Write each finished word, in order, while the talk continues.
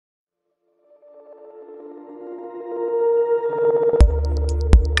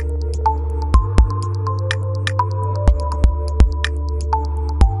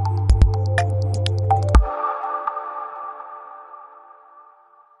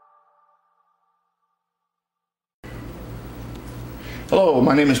Hello,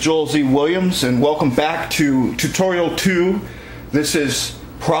 my name is Joel Z. Williams and welcome back to Tutorial 2. This is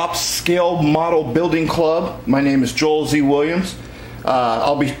Props Scale Model Building Club. My name is Joel Z. Williams.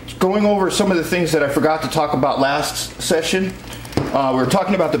 I'll be going over some of the things that I forgot to talk about last session. We were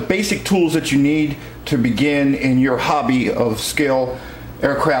talking about the basic tools that you need to begin in your hobby of scale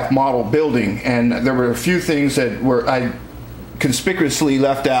aircraft model building, and there were a few things that I conspicuously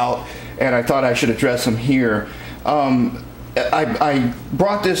left out and I thought I should address them here. I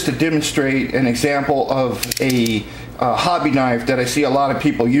brought this to demonstrate an example of a hobby knife that I see a lot of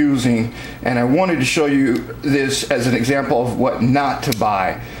people using, and I wanted to show you this as an example of what not to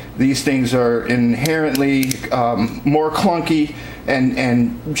buy. These things are inherently more clunky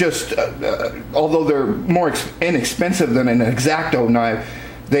and just although they're more inexpensive than an X-Acto knife,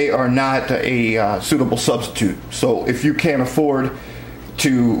 they are not a suitable substitute. So if you can't afford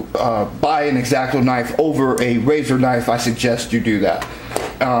to buy an X-Acto knife over a razor knife, I suggest you do that.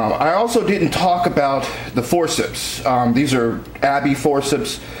 I also didn't talk about the forceps. These are Abby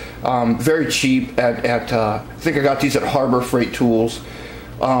forceps, very cheap at I think I got these at Harbor Freight Tools.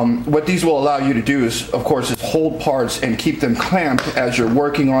 What these will allow you to do is, of course, is hold parts and keep them clamped as you're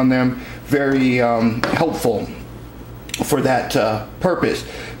working on them. Very helpful for that purpose.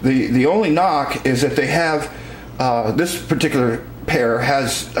 The only knock is that they have this particular pair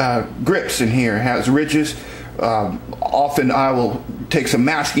has grips in here, has ridges. Often I will take some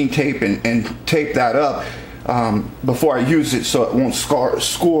masking tape and tape that up before I use it so it won't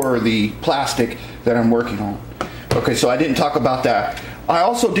score the plastic that I'm working on. Okay, so I didn't talk about that. I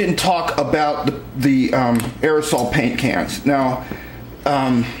also didn't talk about the aerosol paint cans. Now,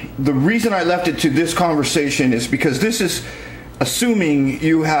 the reason I left it to this conversation is because this is assuming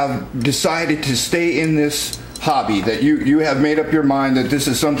you have decided to stay in this hobby, that you have made up your mind that this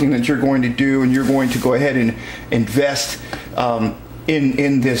is something that you're going to do and you're going to go ahead and invest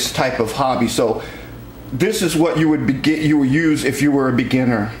in this type of hobby. So this is what you would use if you were a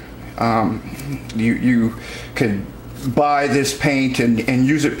beginner. You could buy this paint and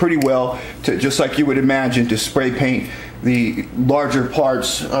use it pretty well, to just like you would imagine, to spray paint the larger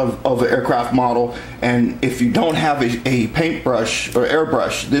parts of an aircraft model. And if you don't have a paintbrush or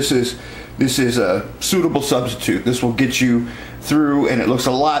airbrush, this is a suitable substitute. This will get you through, and it looks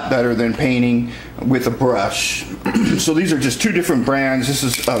a lot better than painting with a brush. So these are just two different brands. This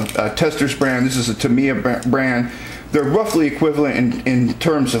is a Testors brand. This is a Tamiya brand. They're roughly equivalent in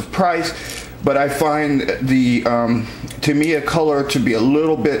terms of price, but I find the Tamiya color to be a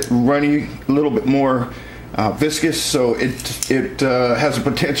little bit runny, a little bit more viscous, so it has a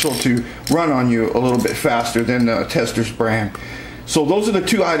potential to run on you a little bit faster than the Testors brand. So those are the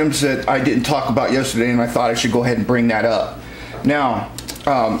two items that I didn't talk about yesterday, and I thought I should go ahead and bring that up. Now,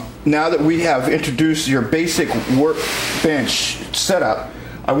 now that we have introduced your basic workbench setup,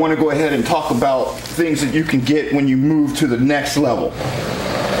 I want to go ahead and talk about things that you can get when you move to the next level.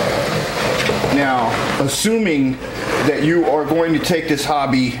 Now, assuming that you are going to take this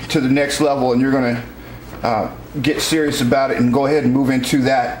hobby to the next level and you're going to get serious about it and go ahead and move into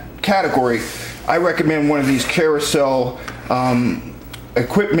that category, I recommend one of these carousel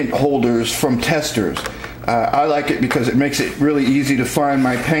equipment holders from Testors. I like it because it makes it really easy to find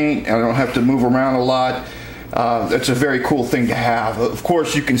my paint. I don't have to move around a lot. That's a very cool thing to have. Of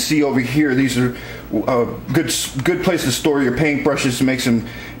course, you can see over here, these are a good place to store your paintbrushes. It makes them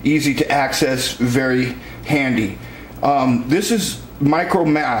easy to access, very handy. This is Micro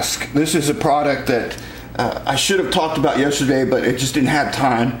Mask. This is a product that I should have talked about yesterday, but it just didn't have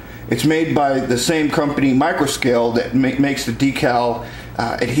time. It's made by the same company, Microscale, that makes the decal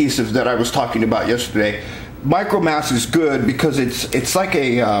adhesive that I was talking about yesterday. Micro Mask is good because it's like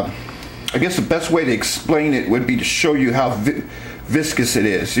a, I guess the best way to explain it would be to show you how viscous it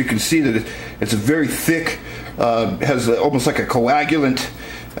is. You can see that it's a very thick, has almost like a coagulant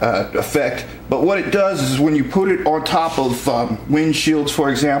effect. But what it does is when you put it on top of windshields, for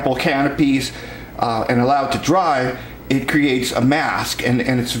example, canopies, and allow it to dry, it creates a mask, and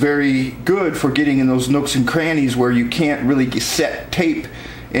it's very good for getting in those nooks and crannies where you can't really set tape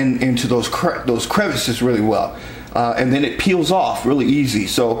into those crevices really well. And then it peels off really easy.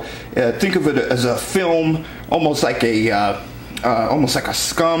 So think of it as a film, almost like a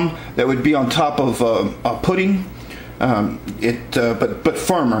scum that would be on top of a pudding, but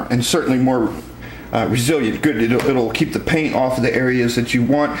firmer and certainly more resilient. Good. It'll keep the paint off of the areas that you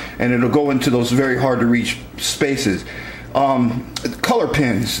want, and it'll go into those very hard to reach spaces. Color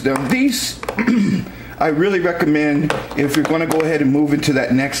pens. Now these I really recommend if you're going to go ahead and move into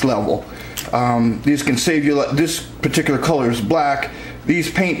that next level. These can save you. This particular color is black.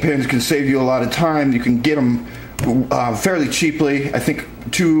 These paint pens can save you a lot of time. You can get them fairly cheaply. I think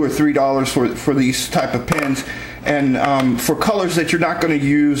 $2 or $3 for these type of pins. And for colors that you're not going to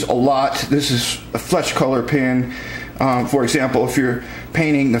use a lot, this is a flesh color pin. For example, if you're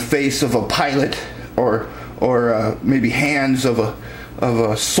painting the face of a pilot or maybe hands of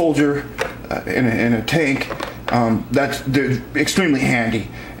a soldier in a tank, they're extremely handy.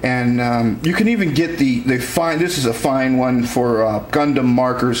 And you can even get this is a fine one for Gundam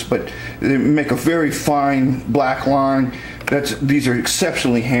markers, but they make a very fine black line. These are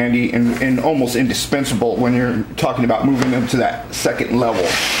exceptionally handy and almost indispensable when you're talking about moving them to that second level.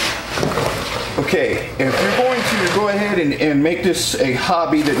 Okay, if you're going to go ahead and make this a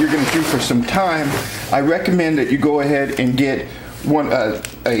hobby that you're going to do for some time, I recommend that you go ahead and get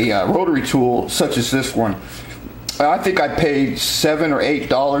a rotary tool such as this one. I think I paid $7 or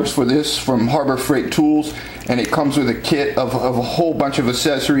 $8 for this from Harbor Freight Tools, and it comes with a kit of a whole bunch of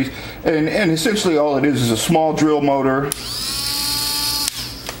accessories, and essentially all it is a small drill motor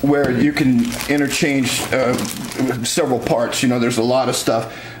where you can interchange several parts. You know, there's a lot of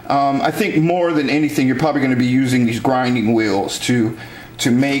stuff. I think more than anything, you're probably going to be using these grinding wheels to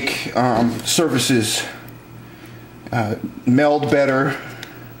make surfaces meld better.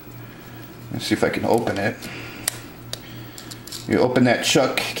 Let's see if I can open it. You open that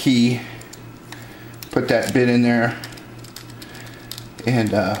chuck key, put that bit in there,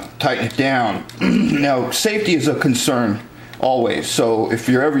 and tighten it down. Now, safety is a concern always, so if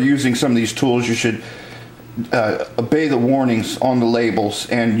you're ever using some of these tools, you should obey the warnings on the labels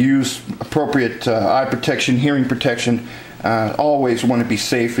and use appropriate eye protection, hearing protection. Always want to be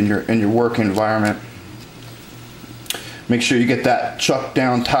safe in your work environment. Make sure you get that chuck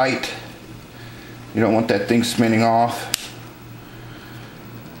down tight. You don't want that thing spinning off.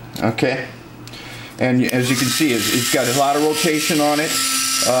 Okay, and as you can see, it's got a lot of rotation on it.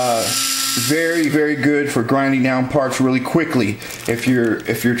 Very, very good for grinding down parts really quickly. If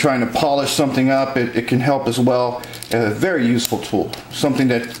you're trying to polish something up, it can help as well. A very useful tool. Something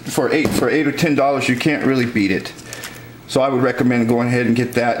that for $8 or $10 you can't really beat it. So I would recommend going ahead and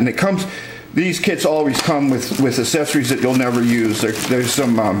get that. And these kits always come with accessories that you'll never use. There's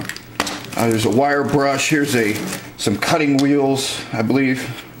some there's a wire brush. Here's some cutting wheels, I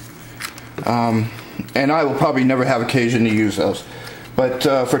believe. And I will probably never have occasion to use those. But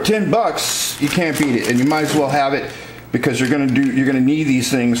for $10, you can't beat it, and you might as well have it because you're gonna need these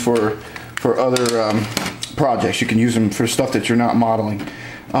things for other projects. You can use them for stuff that you're not modeling.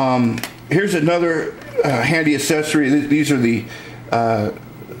 Here's another handy accessory. These are the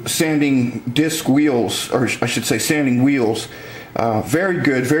sanding disc wheels, or I should say sanding wheels. Very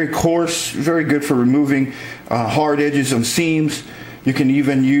good, very coarse, very good for removing hard edges on seams. You can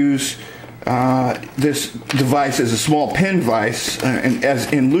even use this device as a small pin vise, and as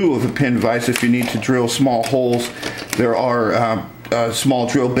in lieu of a pin vise if you need to drill small holes. There are small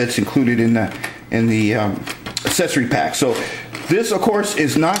drill bits included in the accessory pack. So this, of course,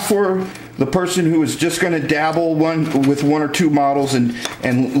 is not for the person who is just going to dabble with one or two models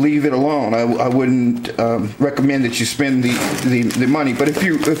and leave it alone. I wouldn't recommend that you spend the money. But if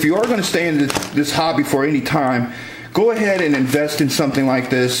you are going to stay in this hobby for any time, go ahead and invest in something like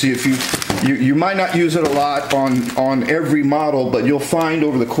this. If you might not use it a lot on every model, but you'll find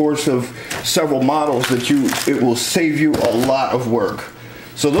over the course of several models that it will save you a lot of work.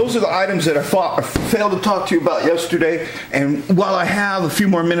 So those are the items that I failed to talk to you about yesterday, and while I have a few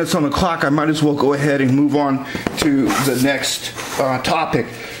more minutes on the clock, I might as well go ahead and move on to the next topic.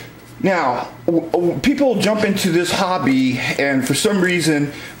 Now, people jump into this hobby, and for some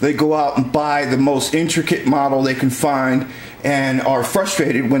reason they go out and buy the most intricate model they can find and are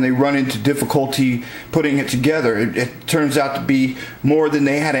frustrated when they run into difficulty putting it together. It turns out to be more than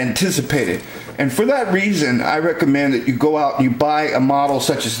they had anticipated. And for that reason, I recommend that you go out and you buy a model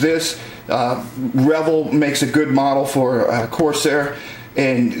such as this. Revell makes a good model for Corsair,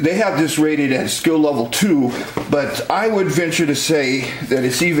 and they have this rated at skill level 2, but I would venture to say that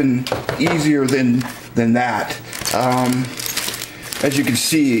it's even easier than that. As you can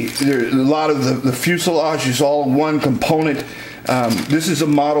see, a lot of the fuselage is all one component. This is a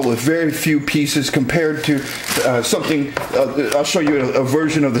model with very few pieces compared to something, I'll show you a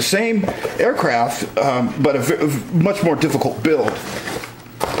version of the same aircraft, but a much more difficult build.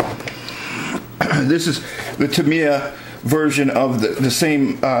 This is the Tamiya version of the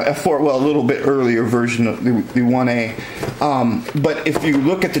same F4, well, a little bit earlier version of the 1A. But if you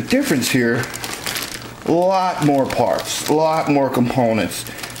look at the difference here, a lot more parts, a lot more components,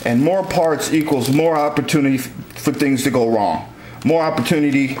 and more parts equals more opportunity for things to go wrong. More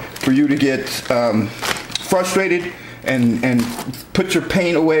opportunity for you to get frustrated and put your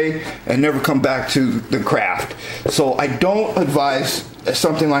paint away and never come back to the craft. So I don't advise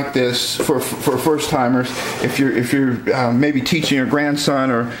something like this for first timers. If you're maybe teaching your grandson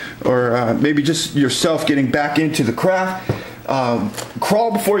or maybe just yourself getting back into the craft,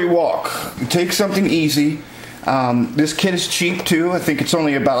 crawl before you walk. Take something easy. This kit is cheap too. I think it's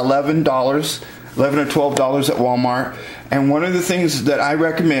only about $11 or $12 at Walmart. And one of the things that I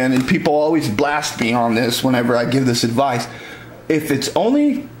recommend, and people always blast me on this whenever I give this advice, if it's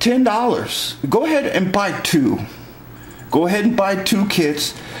only $10, go ahead and buy two. Go ahead and buy two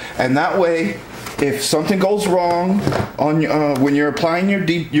kits, and that way, if something goes wrong on when you're applying your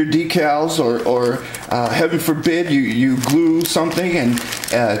decals, or heaven forbid you glue something and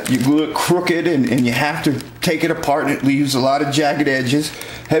you glue it crooked and you have to take it apart and it leaves a lot of jagged edges.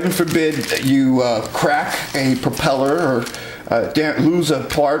 Heaven forbid you crack a propeller or lose a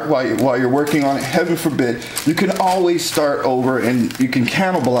part while you're working on it. Heaven forbid. You can always start over and you can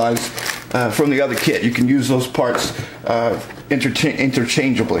cannibalize from the other kit. You can use those parts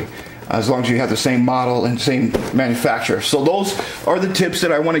interchangeably, as long as you have the same model and same manufacturer. So those are the tips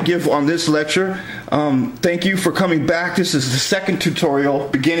that I want to give on this lecture. Thank you for coming back. This is the second tutorial,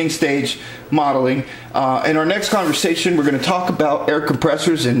 beginning stage modeling. In our next conversation, we're going to talk about air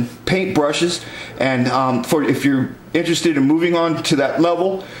compressors and paint brushes. And if you're interested in moving on to that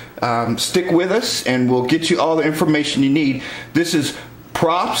level, stick with us and we'll get you all the information you need. This is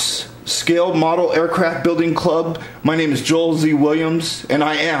Props Scaled Model Aircraft Building Club. My name is Joel Z. Williams, and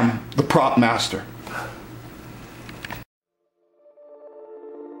I am the Prop Master.